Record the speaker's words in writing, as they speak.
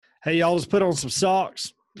Hey, y'all, let's put on some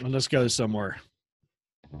socks and let's go somewhere.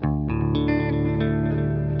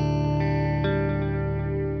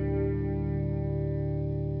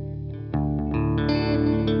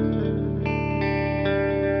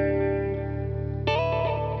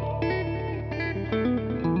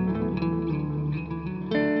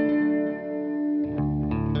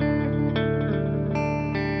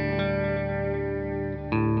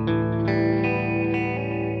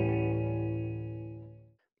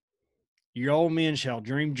 Your old men shall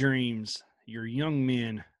dream dreams, your young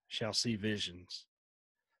men shall see visions.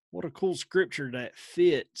 What a cool scripture that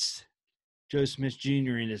fits Joe Smith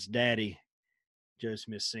Jr. and his daddy, Joe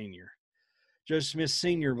Smith Sr. Joe Smith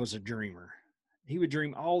Sr. was a dreamer. He would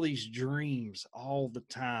dream all these dreams all the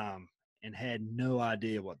time and had no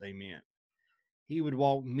idea what they meant. He would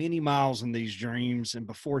walk many miles in these dreams, and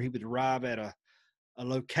before he would arrive at a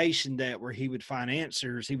location where he would find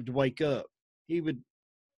answers, he would wake up. He would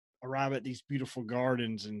arrive at these beautiful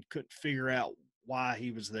gardens and couldn't figure out why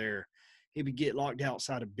he was there. He would get locked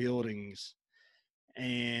outside of buildings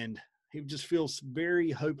and he would just feel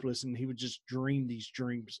very hopeless, and he would just dream these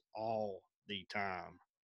dreams all the time.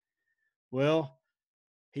 Well,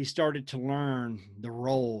 he started to learn the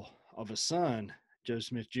role of a son, Joe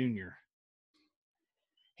Smith Jr.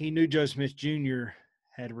 He knew Joe Smith Jr.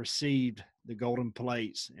 had received the golden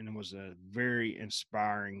plates and was a very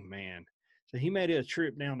inspiring man. So he made a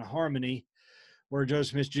trip down to Harmony where Joe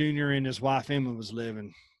Smith Jr. and his wife Emma was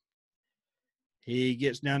living. He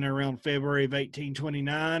gets down there around February of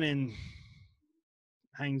 1829 and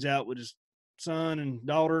hangs out with his son and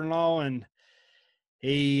daughter-in-law, and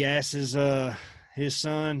he asks his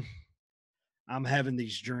son, "I'm having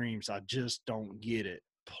these dreams. I just don't get it.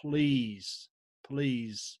 Please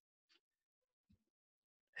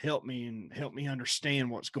help me and help me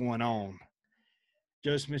understand what's going on."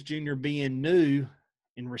 Joe Smith Jr. being new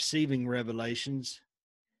in receiving revelations,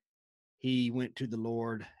 he went to the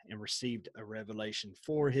Lord and received a revelation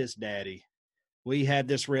for his daddy. We have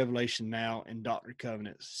this revelation now in Doctrine and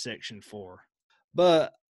Covenants, section 4.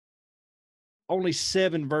 But only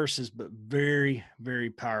 7 verses, but very, very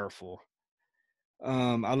powerful.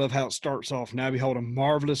 I love how it starts off. "Now behold, a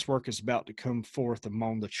marvelous work is about to come forth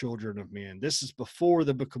among the children of men." This is before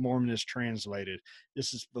the Book of Mormon is translated.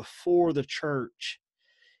 This is before the church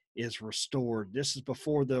is restored. This is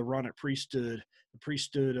before the Aaronic priesthood, the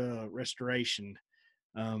priesthood restoration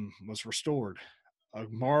was restored. A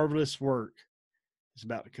marvelous work is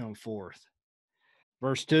about to come forth.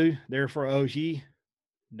 Verse 2, "Therefore, O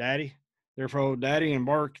daddy,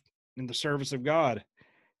 embark in the service of God.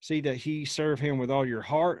 See that ye serve him with all your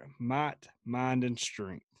heart, might, mind, and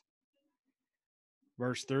strength."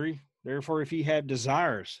 Verse 3, "Therefore, if ye have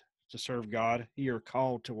desires to serve God, ye are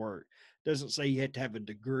called to work." It doesn't say you have to have a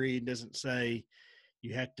degree. It doesn't say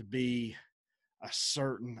you have to be a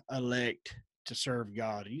certain elect to serve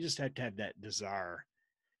God. You just have to have that desire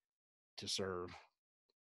to serve.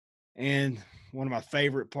 And one of my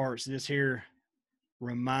favorite parts of this here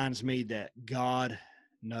reminds me that God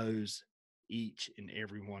knows each and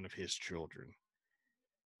every one of his children.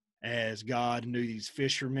 As God knew these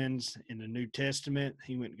fishermen in the New Testament,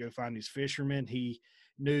 he went to go find these fishermen. He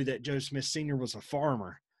knew that Joe Smith Sr. was a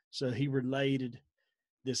farmer, so he related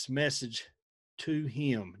this message to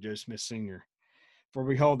him, Joe Smith Sr. "For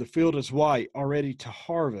behold, the field is white, already to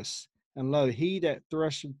harvest. And lo, he that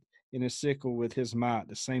thresheth in his sickle with his might,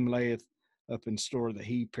 the same layeth up in store that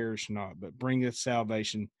he perish not, but bringeth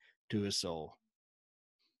salvation to his soul."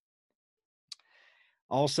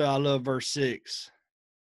 Also, I love verse 6.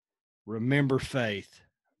 "Remember faith,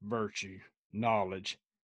 virtue, knowledge,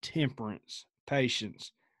 temperance,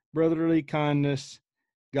 patience, brotherly kindness,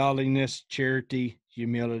 godliness, charity,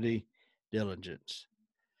 humility, diligence."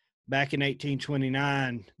 Back in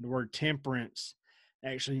 1829, the word temperance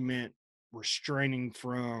actually meant restraining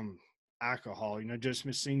from alcohol. Joe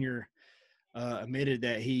Smith Sr. Admitted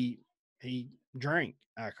that he drank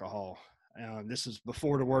alcohol. This is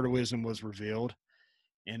before the Word of Wisdom was revealed.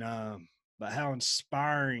 And but how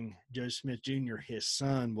inspiring Joe Smith Jr., his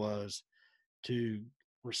son, was to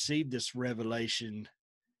receive this revelation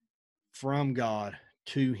from God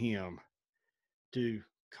to him to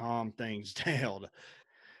calm things down.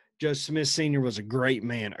 Joe Smith Sr. was a great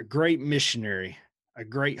man, a great missionary, a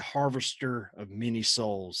great harvester of many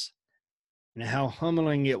souls. And how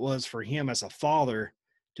humbling it was for him as a father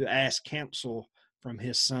to ask counsel from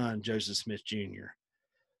his son, Joseph Smith Jr.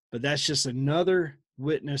 But that's just another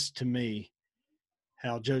witness to me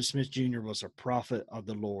how Joe Smith Jr. was a prophet of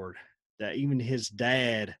the Lord, that even his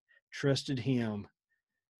dad trusted him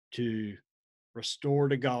to restore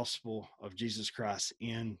the gospel of Jesus Christ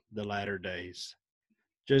in the latter days.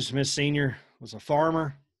 Joseph Smith Sr. was a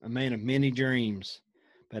farmer, a man of many dreams.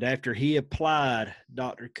 But after he applied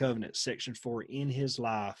Dr. Covenant Section 4 in his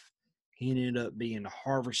life, he ended up being a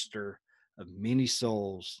harvester of many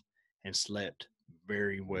souls and slept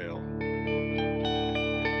very well.